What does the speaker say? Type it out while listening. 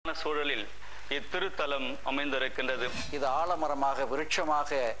சூழலில் இத்திருத்தலம் அமைந்திருக்கின்றது. இது ஆலமரமாக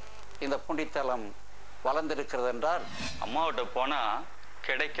விருட்சமாக இந்த புண்ணித்தலம் வளர்ந்திருக்கிறது என்றால் அம்மாவிட்ட போனா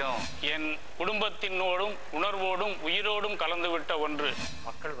கிடைக்கும். என் குடும்பத்தினோடும் உணர்வோடும் உயிரோடும் கலந்துவிட்ட ஒன்று.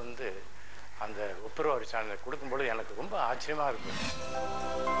 மக்கள் அந்த ஒப்புரவு சான்றிதழ் கொடுக்கும்பொழுது எனக்கு ரொம்ப ஆச்சரியமா இருக்கு.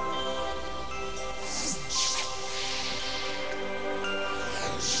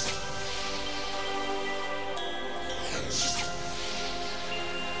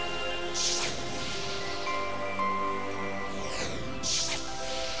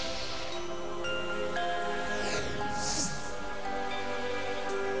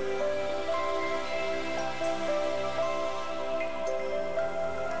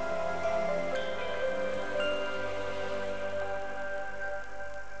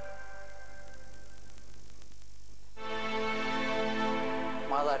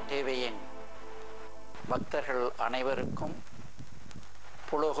 தேவையின் பக்தர்கள் அனைவருக்கும்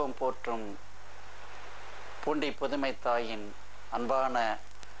புலோகம் போற்றும் பூண்டி புதுமை தாயின் அன்பான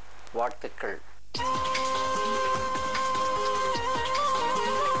வாழ்த்துக்கள்.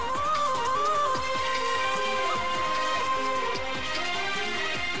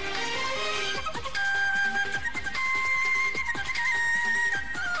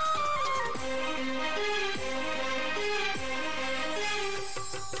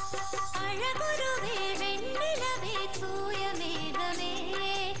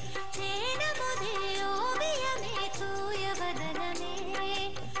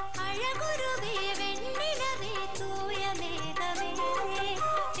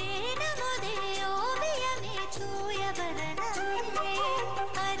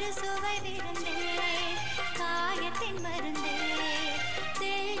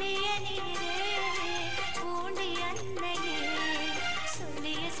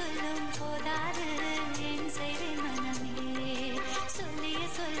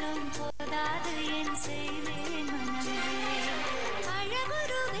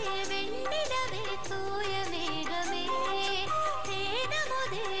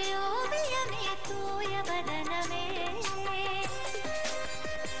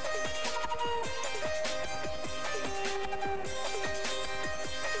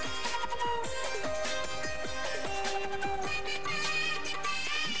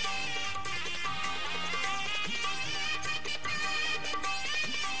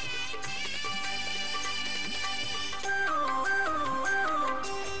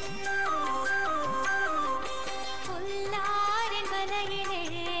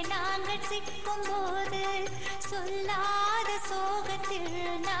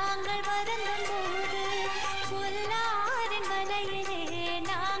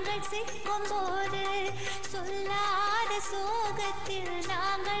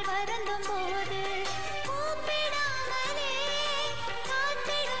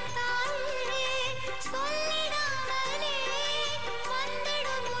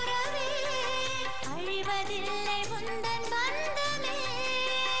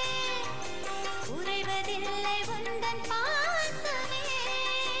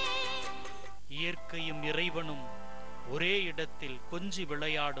 இயற்கையும் இறைவனும் ஒரே இடத்தில் கொஞ்சி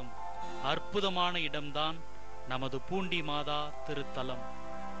விளையாடும் அற்புதமான இடம்தான் நமது பூண்டி மாதா திருத்தலம்.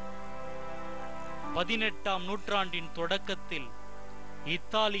 18ஆம் நூற்றாண்டின் தொடக்கத்தில்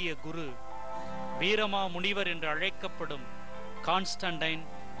இத்தாலிய குரு வீரமா முனிவர் என்று அழைக்கப்படும் கான்ஸ்டன்டைன்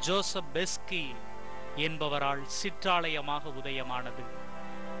ஜோசப் பெஸ்கி என்பவரால் சிற்றாலயமாக உதயமானது.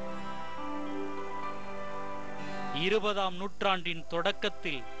 20ஆம் நூற்றாண்டின்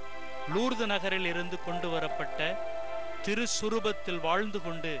தொடக்கத்தில் லூர்து நகரில் இருந்து கொண்டு வரப்பட்ட திருசுரூபத்தில் வாழ்ந்து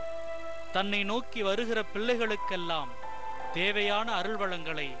கொண்டு தன்னை நோக்கி வருகிற பிள்ளைகளுக்கெல்லாம் தேவையான அருள்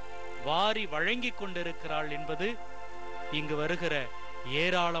வளங்களை வாரி வழங்கி கொண்டிருக்கிறாள் என்பது இங்கு வருகிற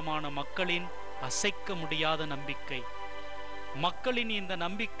ஏராளமான மக்களின் அசைக்க முடியாத நம்பிக்கை. மக்களின் இந்த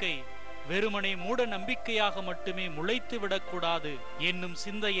நம்பிக்கை வெறுமனே மூட நம்பிக்கையாக மட்டுமே முளைத்து விடக்கூடாது என்னும்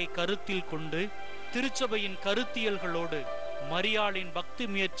சிந்தையை கருத்தில் கொண்டு திருச்சபையின் கருத்தியல்களோடு மரியாளின் பக்தி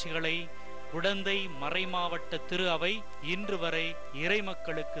முயற்சிகளை உடந்தை மறைமாவட்ட திரு அவை இன்று வரை இறை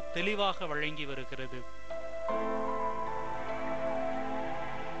மக்களுக்கு தெளிவாக வழங்கி வருகிறது.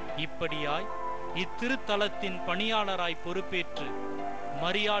 இப்படியாய் இத்திருத்தலத்தின் பணியாளராய் பொறுப்பேற்று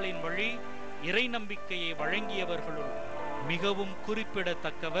மரியாளின் வழி இறை நம்பிக்கையை வழங்கியவர்களுள் மிகவும்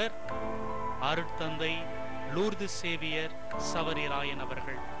குறிப்பிடத்தக்கவர் அருட்தந்தை லூர்து சேவியர் சவரிராயன்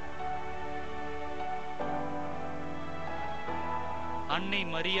அவர்கள். அன்னை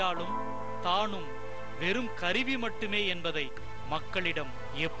மரியாளும் தானும் வெறும் கருவி மட்டுமே என்பதை மக்களிடம்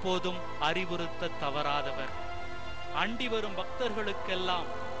எப்போதும் அறிவுறுத்த தவறாதவர். அண்டி வரும் பக்தர்களுக்கெல்லாம்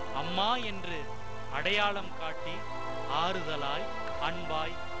அம்மா என்று அடையாளம் காட்டி ஆறுதலாய்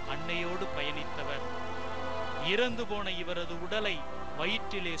அன்பாய் அன்னையோடு பயணித்தவர். இறந்து போன இவரது உடலை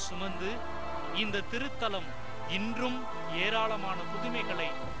வயிற்றிலே சுமந்து இந்த திருத்தலம் இன்றும் ஏராளமான புதுமைகளை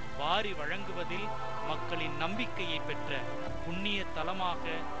வாரி வழங்குவதில் மக்களின் நம்பிக்கையை பெற்ற புண்ணிய தலமாக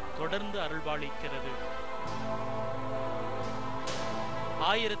தொடர்ந்து அருள்பாலிக்கிறது.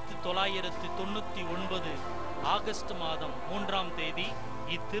 1999 ஆகஸ்ட் மாதம் 3ஆம் தேதி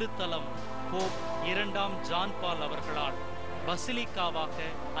இத்திருத்தலம் போப் 2ஆம் ஜான் பால் அவர்களால் பசிலிக்காவாக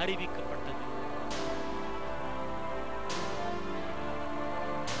அறிவிக்கப்பட்டது.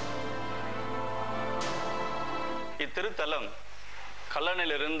 இத்திருத்தலம்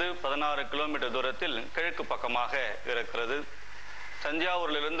கல்லணையிலிருந்து 16 கிலோமீட்டர் தூரத்தில் கிழக்கு பக்கமாக இருக்கிறது.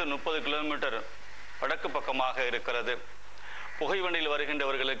 தஞ்சாவூரிலிருந்து 30 கிலோமீட்டர் வடக்கு பக்கமாக இருக்கிறது. புகைவண்டியில்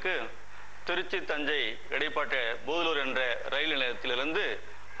வருகின்றவர்களுக்கு திருச்சி தஞ்சை இடைப்பட்ட பூதலூர் என்ற ரயில் நிலையத்திலிருந்து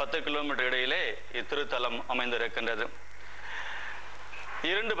 10 கிலோமீட்டர் இடையிலே இத்திருத்தலம் அமைந்திருக்கின்றது.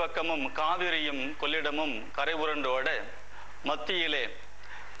 இரண்டு பக்கமும் காவிரியும் கொள்ளிடமும் கரை புரண்டோட மத்தியிலே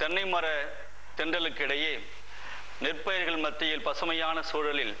தென்னை மர தென்றலுக்கிடையே நெற்பயிர்கள் மத்தியில் பசுமையான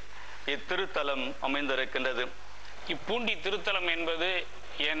சூழலில் இத்திருத்தலம் அமைந்திருக்கின்றது. இப்பூண்டி திருத்தலம் என்பது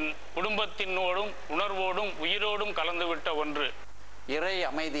என் குடும்பத்தினோடும் உணர்வோடும் உயிரோடும் கலந்துவிட்ட ஒன்று. இறை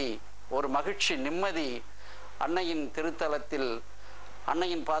அமைதி, ஒரு மகிழ்ச்சி, நிம்மதி அன்னையின் திருத்தலத்தில்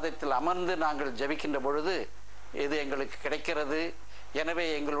அன்னையின் பாதத்தில் அமர்ந்து நாங்கள் ஜெபிக்கின்ற பொழுது இது எங்களுக்கு கிடைக்கிறது. எனவே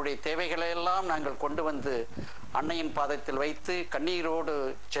எங்களுடைய தேவைகளையெல்லாம் நாங்கள் கொண்டு வந்து அன்னையின் பாதத்தில் வைத்து கண்ணீரோடு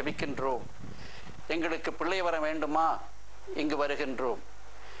ஜெபிக்கின்றோம். எங்களுக்கு பிள்ளை வர வேண்டுமா, இங்கு வருகின்றோம்.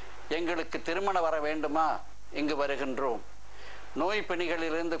 எங்களுக்கு திருமணம் வர வேண்டுமா, இங்கு வருகின்றோம். நோய்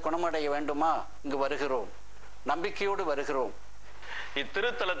பிணிகளிலிருந்து குணமடைய வேண்டுமா, இங்கு வருகிறோம். நம்பிக்கையோடு வருகிறோம்.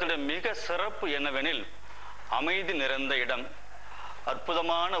 இத்திருத்தலத்துடைய மிக சிறப்பு என்னவெனில் அமைதி நிறைந்த இடம்,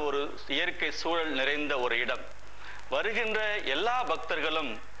 அற்புதமான ஒரு இயற்கை சூழல் நிறைந்த ஒரு இடம். வருகின்ற எல்லா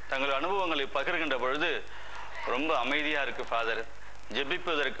பக்தர்களும் தங்கள் அனுபவங்களை பகிர்கின்ற பொழுது ரொம்ப அமைதியா இருக்கு ஃபாதர்,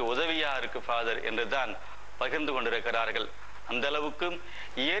 ஜெபிப்பதற்கு உதவியா இருக்கு ஃபாதர் என்றுதான் பகிர்ந்து கொண்டிருக்கிறார்கள். அந்த அளவுக்கு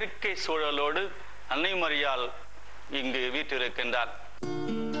இயற்கை சூழலோடு அன்னை மரியாள் இங்கு வீற்றிருக்கின்றார்.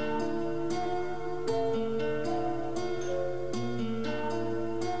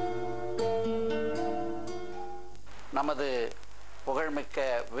 நமது புகழ்மிக்க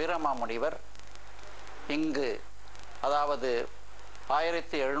வீரமாமுனிவர் இங்கு, அதாவது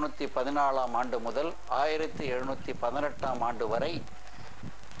 1714ஆம் ஆண்டு முதல் 1718ஆம் ஆண்டு வரை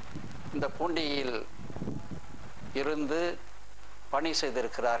இந்த பூண்டியில் இருந்து பணி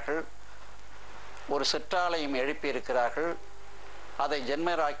செய்திருக்கிறார்கள். ஒரு சிற்றாலயம் எழுப்பியிருக்கிறார்கள். அதை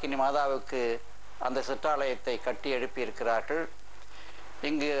ஜென்மராக்கினி மாதாவுக்கு அந்த சிற்றாலயத்தை கட்டி எழுப்பியிருக்கிறார்கள்.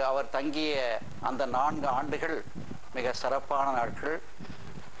 இங்கு அவர் தங்கிய அந்த 4 ஆண்டுகள் மிக சிறப்பான நாட்கள்.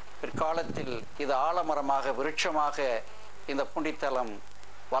 பிற்காலத்தில் இது ஆலமரமாக, விருட்சமாக இந்த பூண்டித்தலம்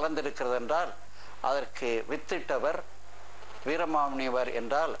வளர்ந்திருக்கிறது என்றால் அதற்கு வித்திட்டவர் வீரமாமுனிவர்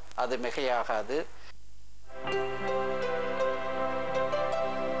என்றால் அது மிகையாகாது.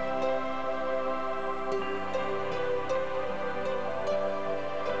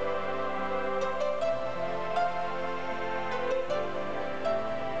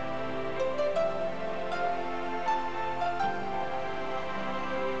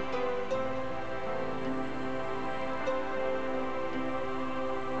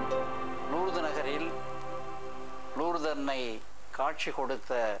 லூர்தன்னை காட்சி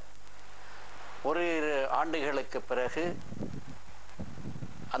கொடுத்த ஒரு ஆண்டுகளுக்கு பிறகு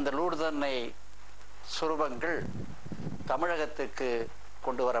அந்த லூர்தன்னை சுரூபங்கள் தமிழகத்துக்கு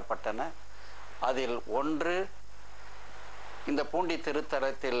கொண்டு வரப்பட்டன. அதில் ஒன்று இந்த பூண்டி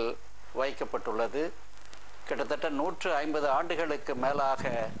திருத்தலத்தில் வைக்கப்பட்டுள்ளது. கிட்டத்தட்ட 150 ஆண்டுகளுக்கு மேலாக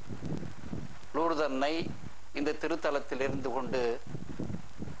லூர்தன்னை இந்த திருத்தலத்தில் இருந்து கொண்டு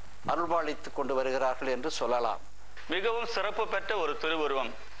அருள்பாலித்து கொண்டு வருகிறார்கள் என்று சொல்லலாம். மிகவும் சிறப்பு பெற்ற ஒரு திருவுருவம்.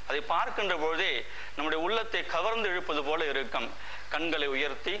 அதை பார்க்கின்ற பொழுதே நம்முடைய உள்ளத்தை கவர்ந்து இழுப்பது போல இருக்கும். கண்களை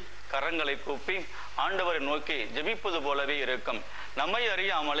உயர்த்தி கரங்களை கூப்பி ஆண்டவரை நோக்கி ஜெபிப்பது போலவே இருக்கும். நம்மை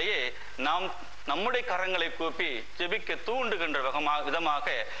அறியாமலேயே நாம் நம்முடைய கரங்களை கூப்பி ஜெபிக்க தூண்டுகின்ற விதமாக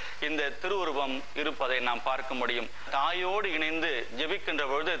இந்த திருவுருவம் இருப்பதை நாம் பார்க்க முடியும். தாயோடு இணைந்து ஜெபிக்கின்ற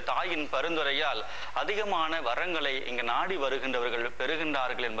பொழுது தாயின் பரிந்துரையால் அதிகமான வரங்களை இங்கு நாடி வருகின்றவர்கள்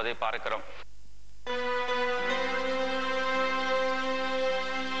பெறுகின்றார்கள் என்பதை பார்க்கிறோம்.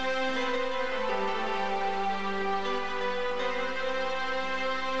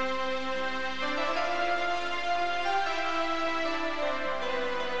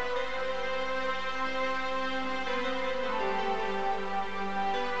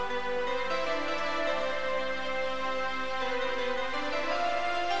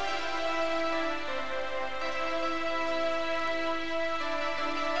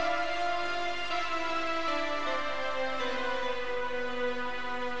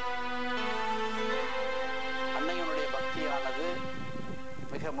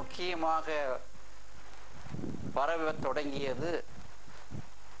 முக்கியமாக பரவத் தொடங்கியது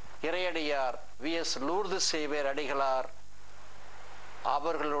இறையடியார் வி.எஸ். லூர்து சேவியர் அடிகளார்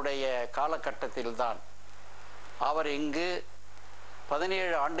அவர்களுடைய காலகட்டத்தில்தான். அவர் இங்கு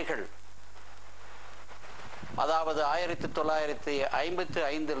 17 ஆண்டுகள், அதாவது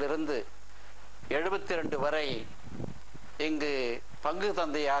 1955 72 வரை இங்கு பங்கு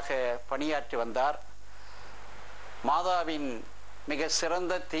தந்தையாக பணியாற்றி வந்தார். மாதாவின் மிக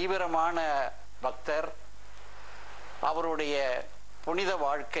சிறந்த தீவிரமான பக்தர். அவருடைய புனித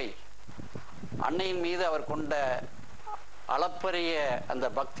வாழ்க்கை, அன்னையின் மீது அவர் கொண்ட அளப்பரிய அந்த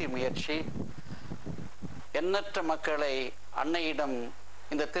பக்தி முயற்சி எண்ணற்ற மக்களை அன்னையிடம்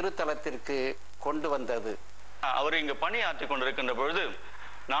இந்த திருத்தலத்திற்கு கொண்டு வந்தது. அவர் இங்கு பணியாற்றி கொண்டிருக்கின்ற பொழுது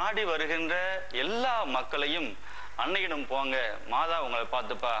நாடி வருகின்ற எல்லா மக்களையும் அன்னையிடம் போங்க, மாதா உங்களை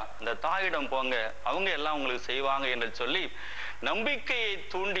பார்த்துப்பா, இந்த தாயிடம் போங்க, அவங்க எல்லாம் உங்களுக்கு செய்வாங்க என்று சொல்லி நம்பிக்கையை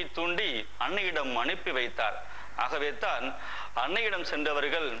தூண்டி தூண்டி அன்னையிடம் அனுப்பி வைத்தார். ஆகவே தான் அன்னையிடம்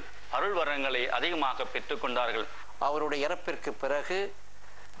சென்றவர்கள் அருள் வரங்களை அதிகமாக பெற்றுக்கொண்டார்கள். அவருடைய இறப்பிற்கு பிறகு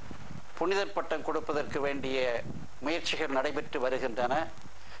புனிதர் பட்டம் கொடுப்பதற்கு வேண்டிய முயற்சிகள் நடைபெற்று வருகின்றன.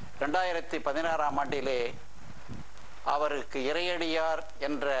 2016ஆம் ஆண்டிலே அவருக்கு இறையடியார்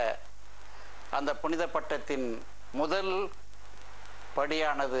என்ற அந்த புனித பட்டத்தின் முதல்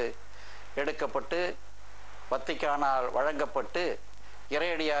படியானது எடுக்கப்பட்டு வத்திக்கானால் வழங்கப்பட்டு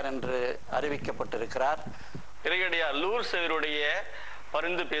இறையடியார் என்று அறிவிக்கப்பட்டிருக்கிறார். இறையடியார் லூர் சேவியருடைய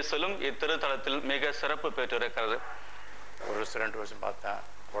பரிந்து பேசலும் இத்திருத்தலத்தில் மிக சிறப்பு பெற்றிருக்கிறது. 1-2 வருஷம் பார்த்தா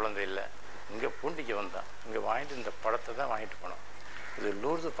குழந்தை இல்லை. இங்கே பூண்டிக்கு வந்தான். இங்கே வாங்கிட்டு இந்த படத்தை தான் வாங்கிட்டு போனோம். இது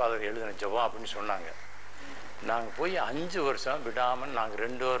லூர்து ஃபாதர் எழுதின ஜெபம் அப்படின்னு சொன்னாங்க. நாங்கள் போய் 5 வருஷம் விடாமல் நாங்கள்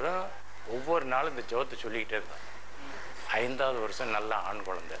 2 வாரம் ஒவ்வொரு நாளும் இந்த ஜெபத்தை சொல்லிக்கிட்டே இருந்தோம். 5ஆவது வருஷம் நல்ல ஆண்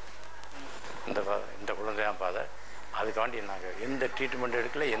குழந்தை. இந்த குழந்தை தான் ஃபாதர். அதுக்காண்டி நாங்கள் எந்த ட்ரீட்மெண்ட்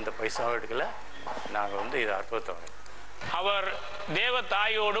எடுக்கல, எந்த பைசாவும் எடுக்கல. நாங்கள் இது அற்புதத்தை. அவர் தேவ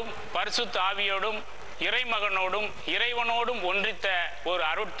தாயோடும் பரிசுத்த ஆவியோடும் இறைமகனோடும் இறைவனோடும் ஒன்றித்த ஒரு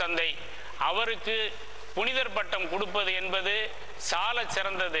அருட்தந்தை. அவருக்கு புனிதர் பட்டம் கொடுப்பது என்பது சால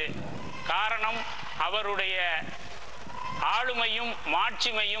சிறந்தது. காரணம், அவருடைய ஆளுமையும்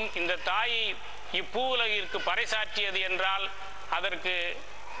மாட்சிமையும் இந்த தாயை இப்பூவுலகிற்கு பறைசாற்றியது என்றால் அதற்கு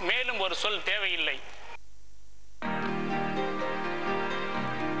மேலும் ஒரு சொல் தேவையில்லை.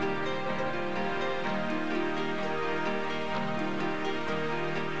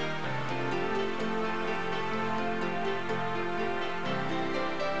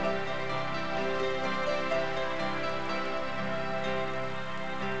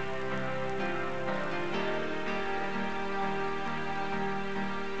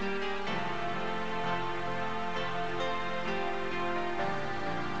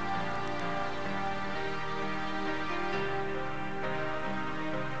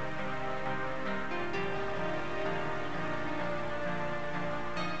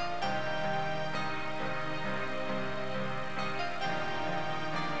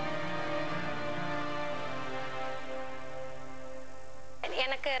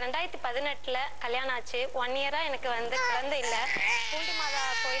 எனக்கு 2018 கல்யாணம் ஆச்சு. 1 இயரா எனக்கு குழந்தை இல்லை. பூண்டி மாதா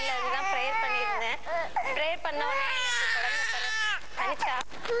கோயில்ல தான் ப்ரேயர் பண்ணியிருந்தேன். ப்ரேயர் பண்ண உடனே எனக்கு குழந்தை தனிச்சா.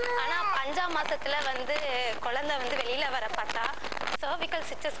 ஆனா 5ஆம் மாசத்துல குழந்தை வெளியில வர பார்த்தா சர்விக்கல்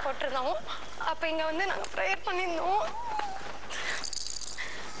ஸ்டிச்சஸ் போட்டிருந்தோம். அப்ப இங்க நாங்க ப்ரேயர் பண்ணியிருந்தோம்.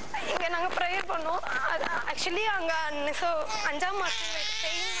 இங்க நாங்க ப்ரேயர் பண்ணோம். ஆக்சுவலி அங்க 5ஆம் மாசம்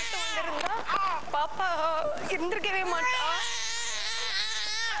பெயின் மட்டும் வந்திருந்தா பாப்பா இருந்திருக்கவே மாட்டா.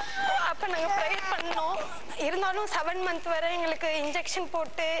 அப்ப நாங்க ப்ரேயர் பண்ணோம். இருந்தாலும் 7 மந்த் வரை எங்களுக்கு இன்ஜெக்ஷன்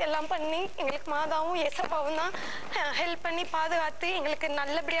போட்டு எல்லாம் பண்ணி எங்களுக்கு மாதாவும் ஏசப்பாவும் தான் ஹெல்ப் பண்ணி பாதுகாத்து எங்களுக்கு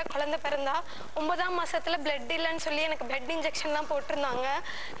நல்லபடியா குழந்தை பிறந்தா. 9ஆம் மாசத்துல பிளட் இல்லைன்னு சொல்லி எனக்கு பிளட் இன்ஜெக்ஷன் தான் போட்டிருந்தாங்க.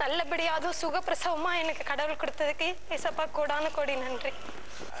 நல்லபடியா அதுவும் சுகப்பிரசவமா எனக்கு கடவுள் கொடுத்ததுக்கு ஏசப்பா கோடான கோடி நன்றி.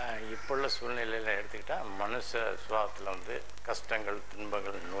 இப்போ உள்ள சூழ்நிலையில எடுத்துக்கிட்டா மனுஷ சுவாசத்துல கஷ்டங்கள்,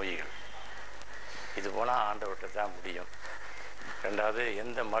 துன்பங்கள், நோய்கள் இது போனா ஆண்டவர்கிட்ட தான் முடியும். 2வது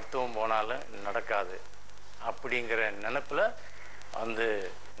எந்த மருத்துவம் போனாலும் நடக்காது அப்படிங்கிற நினைப்பில்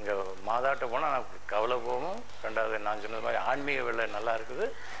இங்கே மாதாட்ட போனால் நமக்கு கவலை போகும். 2வது நான் சொன்னது மாதிரி ஆன்மீக வேலை நல்லா இருக்குது,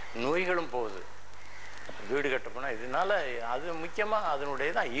 நோய்களும் போகுது. வீடு கட்ட போனால் இதனால அது முக்கியமாக அதனுடைய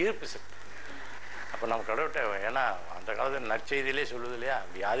தான் ஈர்ப்பு சக்தி. அப்போ நம்ம கடவுள்கிட்ட, ஏன்னா அந்த காலத்தில் நற்செய்தியிலே சொல்லுது இல்லையா,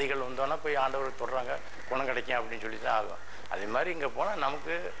 வியாதிகள் வந்தோன்னா போய் ஆண்டவர் தொடுறாங்க, குணம் கிடைக்கும் அப்படின்னு சொல்லி தான் ஆகும். அதே மாதிரி இங்கே போனால்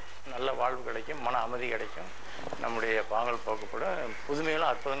நமக்கு நல்ல வாழ்வு கிடைக்கும், மன அமைதி கிடைக்கும், நம்முடைய பாங்கள் போக்கப்படும்,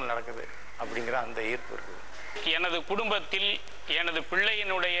 புதுமைகளும் அற்புதங்கள் நடக்குது அப்படிங்கிற அந்த ஈர்ப்பு இருக்குது. எனது குடும்பத்தில் எனது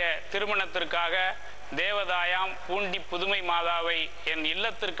பிள்ளையினுடைய திருமணத்திற்காக தேவதாயாம் பூண்டி புதுமை மாதாவை என்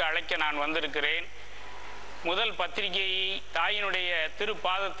இல்லத்திற்கு அழைக்க நான் வந்திருக்கிறேன். முதல் பத்திரிகையை தாயினுடைய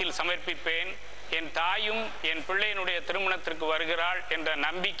திருப்பாதத்தில் சமர்ப்பிப்பேன். என் தாயும் என் பிள்ளையினுடைய திருமணத்திற்கு வருகிறாள் என்ற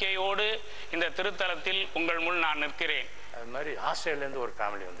நம்பிக்கையோடு இந்த திருத்தலத்தில் உங்கள் முன் நான் நிற்கிறேன். அது மாதிரி ஆஸ்திரேலியாலேருந்து ஒரு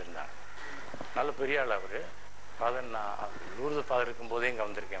ஃபேமிலி வந்திருந்தாங்க. நல்ல பெரிய ஆள் அவர். ஃபாதர், நான் லூர்து ஃபாதர் இருக்கும்போதே இங்கே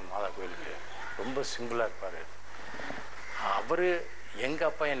வந்திருக்கேன் மாதா கோயிலுக்கு. ரொம்ப சிம்பிளாக இருப்பார் அவர். எங்கள்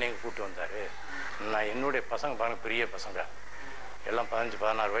அப்பா என்னை எங்கே கூப்பிட்டு வந்தார். நான் என்னுடைய பசங்க பாருங்கள், பெரிய பசங்க எல்லாம்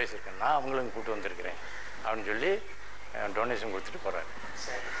 15-16 வயசு இருக்கேன். நான் அவங்களும் கூப்பிட்டு வந்திருக்கிறேன் அப்படின்னு சொல்லி டொனேஷன் கொடுத்துட்டு போகிறாரு.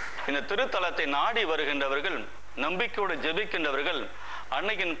 இந்த திருத்தலத்தை நாடி வருகின்றவர்கள், நம்பிக்கையோடு ஜெபிக்கின்றவர்கள்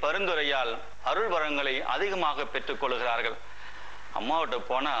அன்னையின் பரிந்துரையால் அருள் வரங்களை அதிகமாக பெற்றுக் கொள்கிறார்கள். அம்மாவிட்ட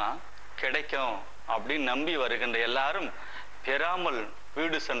போனா கிடைக்கும் அப்படின்னு நம்பி வருகின்ற எல்லாரும் பெறாமல்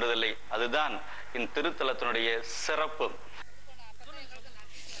வீடு சென்றதில்லை. அதுதான் இந்த திருத்தலத்தினுடைய சிறப்பு.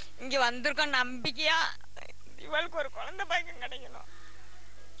 இங்க வந்திருக்கோம் நம்பிக்கையா, இவளுக்கு ஒரு குழந்தை பாக்கியம் கிடைக்கணும்,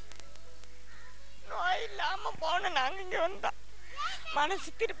 நோய் இல்லாம போன நாங்க இங்க வந்தோம். மனசு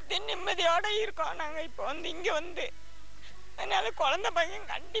திருப்தி நிம்மதியோட இருக்கோம் நாங்க இப்போ வந்து இங்க வந்து. அதனால குழந்தை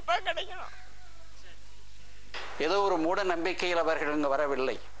பாக்கியம் கண்டிப்பா கிடைக்கணும். ஏதோ ஒரு மூட நம்பிக்கையில் அவர்கள் இங்கு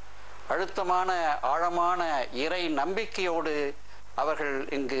வரவில்லை. அழுத்தமான ஆழமான இறை நம்பிக்கையோடு அவர்கள்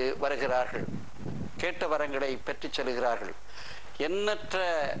இங்கு வருகிறார்கள். கேட்ட வரங்களை பெற்றுச் செல்கிறார்கள். எண்ணற்ற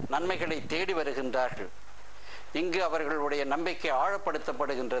நன்மைகளை தேடி வருகின்றார்கள். இங்கு அவர்களுடைய நம்பிக்கை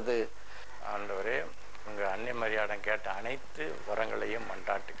ஆழப்படுத்தப்படுகின்றது. ஆண்டவரே, உங்கள் அன்னை மரியாடம் கேட்ட அனைத்து வரங்களையும்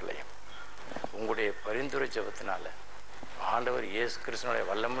மன்றாட்டுகளையும் உங்களுடைய பரிந்துரை ஜெபத்தினால ஆண்டவர் இயேசு கிறிஸ்துனுடைய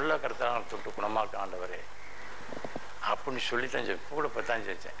வல்லமுள்ள கருத்தால் தொட்டு குணமாக்க ஆண்டவரே அப்படின்னு சொல்லித்தான் இப்போ கூட பத்தான்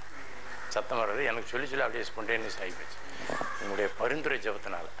செஞ்சேன். சத்தம் வர்றது எனக்கு சொல்லி அப்படியே ஸ்பான்டேனியஸ் ஆகி போச்சு. உங்களுடைய பரிந்துரை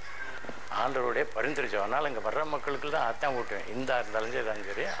ஜெபத்தினால, ஆண்டவருடைய பரிந்துரை ஜெபம். அதனால் இங்கே வர்ற மக்களுக்கு தான் அத்தான் கூட்டுவேன். இந்த இருந்தாலும்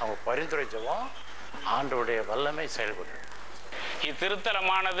சரி, அவங்க பரிந்துரை ஜெபம் ஆண்டவருடைய வல்லமை செயல்பட்டு.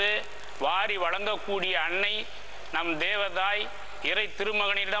 இத்திருத்தலமானது வாரி வழங்கக்கூடிய அன்னை நம் தேவதாய் இறை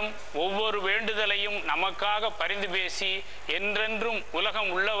திருமகனிடம் ஒவ்வொரு வேண்டுதலையும் நமக்காக பரிந்து பேசி என்றென்றும் உலகம்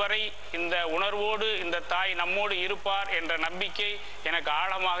உள்ளவரை இந்த உணர்வோடு இந்த தாய் நம்மோடு இருப்பார் என்ற நம்பிக்கை எனக்கு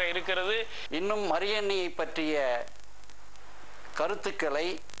ஆழமாக இருக்கிறது. இன்னும் மரியன்னையை பற்றிய கருத்துக்களை,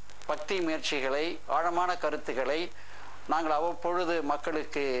 பக்தி முயற்சிகளை, ஆழமான கருத்துக்களை நாங்கள் அவ்வப்பொழுது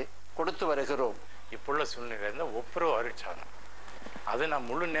மக்களுக்கு கொடுத்து வருகிறோம். இப்புள்ள சூழ்நிலையில ஒப்புரவு அருட்சாதனம் அது நான்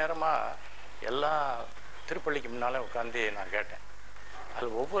முழு நேரமாக எல்லா திருப்பள்ளிக்கு முன்னாலே உட்காந்து நான் கேட்டேன். அது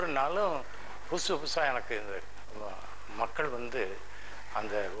ஒவ்வொரு நாளும் புதுசாக எனக்கு இந்த மக்கள் வந்து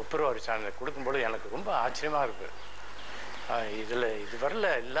அந்த ஒப்புரவு அருட்சாதனத்தை கொடுக்கும்போது எனக்கு ரொம்ப ஆச்சரியமாக இருக்குது. இதில் இதுவரையில்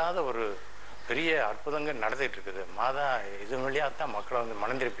இல்லாத ஒரு பெரிய அற்புதங்கள் நடந்துகிட்டு இருக்குது. மாதா இது வழியாக தான் மக்களை வந்து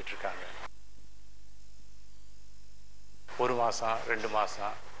மனம் திருப்பிட்டு இருக்காங்க. 1 மாதம் 2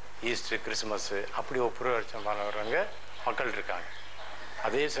 மாதம் ஈஸ்டர் கிறிஸ்மஸ்ஸு அப்படி ஒப்புரவு அருட்சாதனம் வர்றவங்க மக்கள் இருக்காங்க.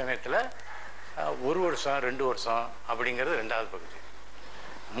 அதே சமயத்தில் 1 வருஷம் 2 வருஷம் அப்படிங்கிறது 2வது பகுதி.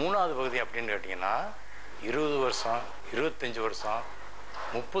 3வது பகுதி அப்படின்னு கேட்டிங்கன்னா 20 வருஷம் 25 வருஷம்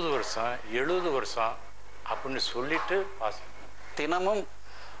 30 வருஷம் 70 வருஷம் அப்படின்னு சொல்லிட்டு தினமும்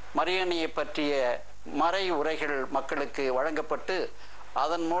மரியன்னையை பற்றிய மறை உரைகள் மக்களுக்கு வழங்கப்பட்டு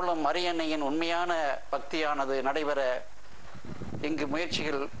அதன் மூலம் மரியன்னையின் உண்மையான பக்தியானது நடைபெற இங்கு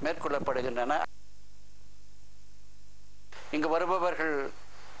முயற்சிகள் மேற்கொள்ளப்படுகின்றன. இங்கு வருபவர்கள்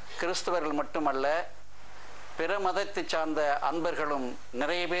கிறிஸ்தவர்கள் மட்டுமல்ல, பிற மதத்தை சார்ந்த அன்பர்களும்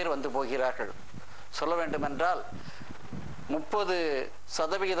நிறைய பேர் வந்து போகிறார்கள். சொல்ல வேண்டுமென்றால்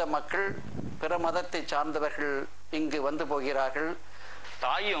 30% மக்கள் பிற மதத்தை சார்ந்தவர்கள் இங்கு வந்து போகிறார்கள்.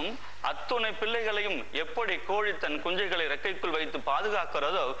 தாயும் அத்துணை பிள்ளைகளையும் எப்படி கோழி தன் குஞ்சைகளை ரெக்கைக்குள் வைத்து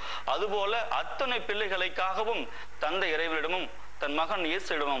பாதுகாக்கிறதோ அதுபோல அத்துணை பிள்ளைகளுக்காகவும் தந்தை இறைவனிடமும் தன் மகன்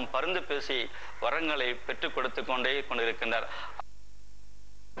இயேசுவிடமும் பரிந்து பேசி வரங்களை பெற்றுக் கொடுத்து கொண்டிருக்கின்றார்.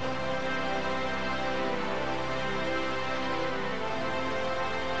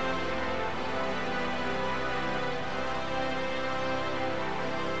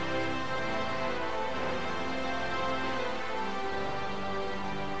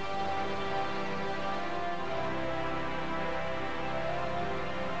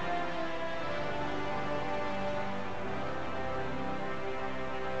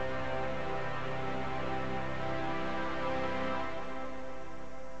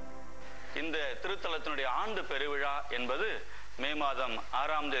 இந்த திருத்தலத்தினுடைய ஆண்டு பெருவிழா என்பது மே மாதம்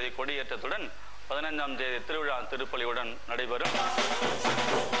 6ஆம் தேதி கொடியேற்றத்துடன் 15ஆம் தேதி திருவிழா திருப்பலியுடன் நடைபெறும்.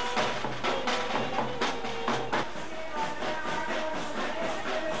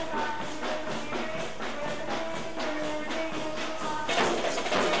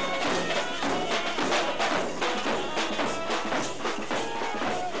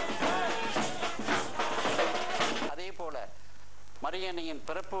 அதே போல மரியன்னையின்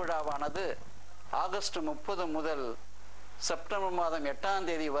பிறப்பு விழாவானது ஆகஸ்ட் 30 முதல் செப்டம்பர் மாதம் 8ஆம்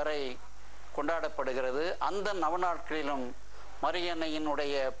தேதி வரை கொண்டாடப்படுகிறது. அந்த நவநாட்களிலும்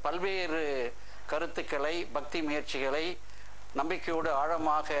மரியன்னையினுடைய பல்வேறு கருத்துக்களை, பக்தி முயற்சிகளை நம்பிக்கையோடு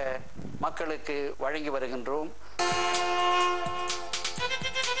ஆழமாக மக்களுக்கு வழங்கி வருகின்றோம்.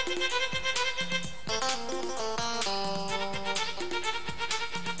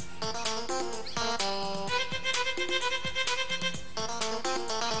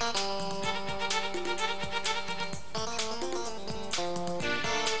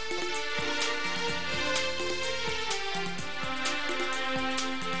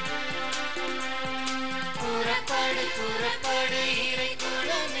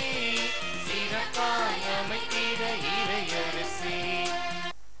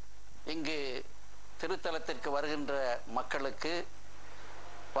 இங்கு திருத்தலத்திற்கு வருகின்ற மக்களுக்கு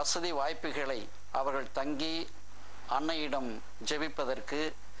வசதி வாய்ப்புகளை அவர்கள் தங்கி அன்னையிடம் ஜெபிப்பதற்கு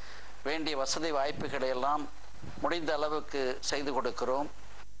வேண்டிய வசதி வாய்ப்புகளை எல்லாம் முடிந்த அளவுக்கு செய்து கொடுக்கிறோம்.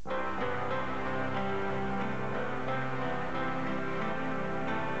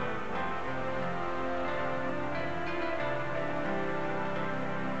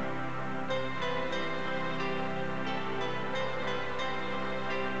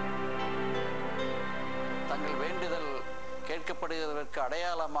 தங்கள் வேண்டுதல் கேட்கப்படுவதற்கு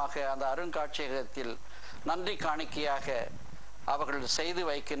அடையாளமாக அந்த அருங்காட்சியகத்தில் நன்றி காணிக்கையாக அவர்கள் செய்து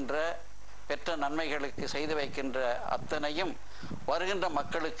வைக்கின்ற பெற்ற நன்மைகளுக்கு செய்து வைக்கின்ற அத்தனையும் வருகின்ற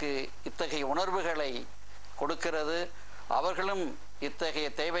மக்களுக்கு இத்தகைய உணர்வுகளை கொடுக்கிறது. அவர்களும் இத்தகைய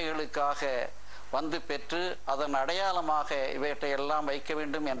தேவைகளுக்காக வந்து பெற்று அதன் அடையாளமாக இவற்றையெல்லாம் வைக்க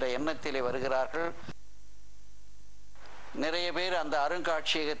வேண்டும் என்ற எண்ணத்திலே வருகிறார்கள். நிறைய பேர் அந்த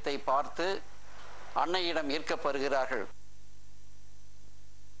அருங்காட்சியகத்தை பார்த்து அன்னையிடம் ஈர்க்கப்படுகிறார்கள்.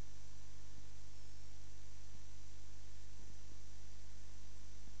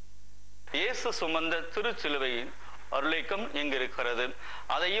 இயேசு சுமந்த திருச்சிலுவையின் அருளைக்கம் இங்கு இருக்கிறது.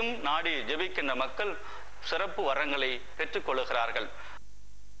 அதையும் நாடி ஜெபிக்கின்ற மக்கள் சிறப்பு வரங்களை பெற்றுக் கொள்ளுகிறார்கள்.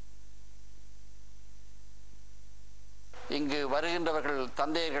 இங்கு வருகின்றவர்கள்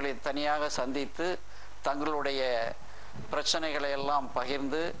தந்தையர்களை தனியாக சந்தித்து தங்களுடைய பிரச்சனைகளை எல்லாம்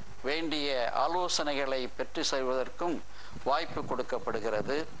பகிர்ந்து வேண்டிய ஆலோசனைகளை பெற்று செய்வதற்கும் வாய்ப்பு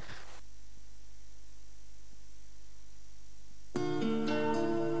கொடுக்கப்படுகிறது.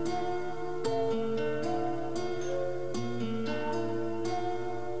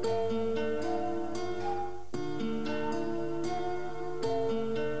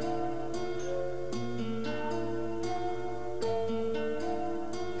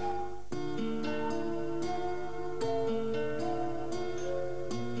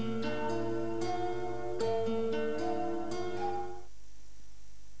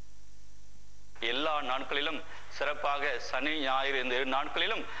 நாட்களிலும் சிறப்பாக சனி ஞாயிறு இந்த 2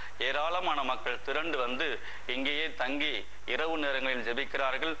 நாட்களிலும் ஏராளமான மக்கள் திரண்டு வந்து இங்கேயே தங்கி இரவு நேரங்களில்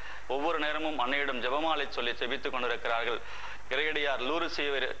ஜெபிக்கிறார்கள். ஒவ்வொரு நேரமும் அன்னையிடம் ஜெபமாலை சொல்லி ஜெபித்துக் கொண்டிருக்கிறார்கள். இறையடியார்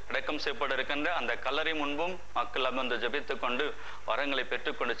லூரிசியர் அடக்கம் செய்யப்பட இருக்கின்ற அந்த கல்லறை முன்பும் மக்கள் அமர்ந்து ஜெபித்துக் கொண்டு வரங்களை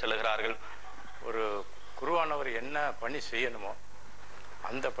பெற்றுக்கொண்டு செல்கிறார்கள். ஒரு குருவானவர் என்ன பணி செய்யணுமோ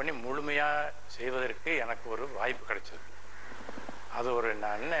அந்த பணி முழுமையாக செய்வதற்கு எனக்கு ஒரு வாய்ப்பு கிடைச்சது. அது ஒரு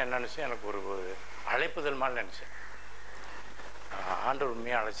நான் என்ன நினச்சேன், எனக்கு ஒரு அழைப்புதல் மாதிரி நினச்சேன். ஆண்டவர்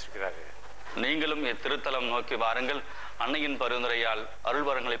உண்மையாக அழைச்சிருக்கிறாரு. நீங்களும் இத்திருத்தலம் நோக்கி வாருங்கள், அன்னையின் பரிந்துரையால்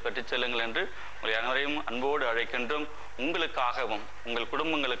அருள்வரங்களை பெற்றுச் செல்லுங்கள் என்று உங்களை அனைவரையும் அன்போடு அழைக்கின்றோம். உங்களுக்காகவும் உங்கள்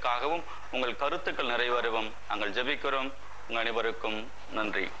குடும்பங்களுக்காகவும் உங்கள் கருத்துக்கள் நிறைவேறவும் நாங்கள் ஜெபிக்கிறோம். உங்கள் அனைவருக்கும்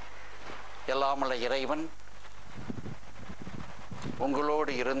நன்றி. எல்லாமல்ல இறைவன்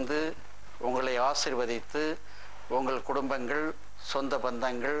உங்களோடு இருந்து உங்களை ஆசீர்வதித்து உங்கள் குடும்பங்கள், சொந்த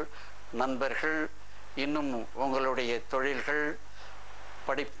பந்தங்கள், நண்பர்கள், இன்னும் உங்களுடைய தொழில்கள்,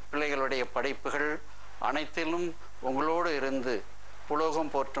 பிள்ளைகளுடைய படிப்புகள் அனைத்திலும் உங்களோடு இருந்து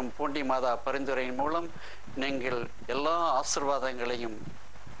புலோகம் போற்றும் பூண்டி மாதா பரிந்துரையின் மூலம் நீங்கள் எல்லா ஆசீர்வாதங்களையும்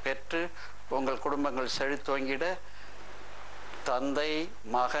பெற்று உங்கள் குடும்பங்கள் செழித்தோங்கிட தந்தை,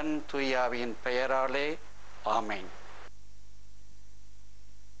 மகன், தூயாவியின் பெயராலே ஆமேன்.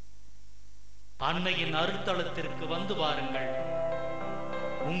 அன்னையின் அருத்தலத்திற்கு வந்து வாருங்கள்.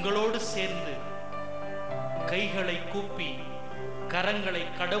 உங்களோடு சேர்ந்து கைகளை கூப்பி கரங்களை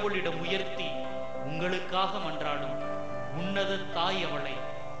கடவுளிடம் உயர்த்தி உங்களுக்காக மன்றாடும் உன்னத தாய் அவளை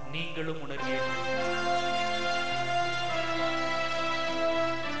நீங்களும் உணர்வீர்கள்.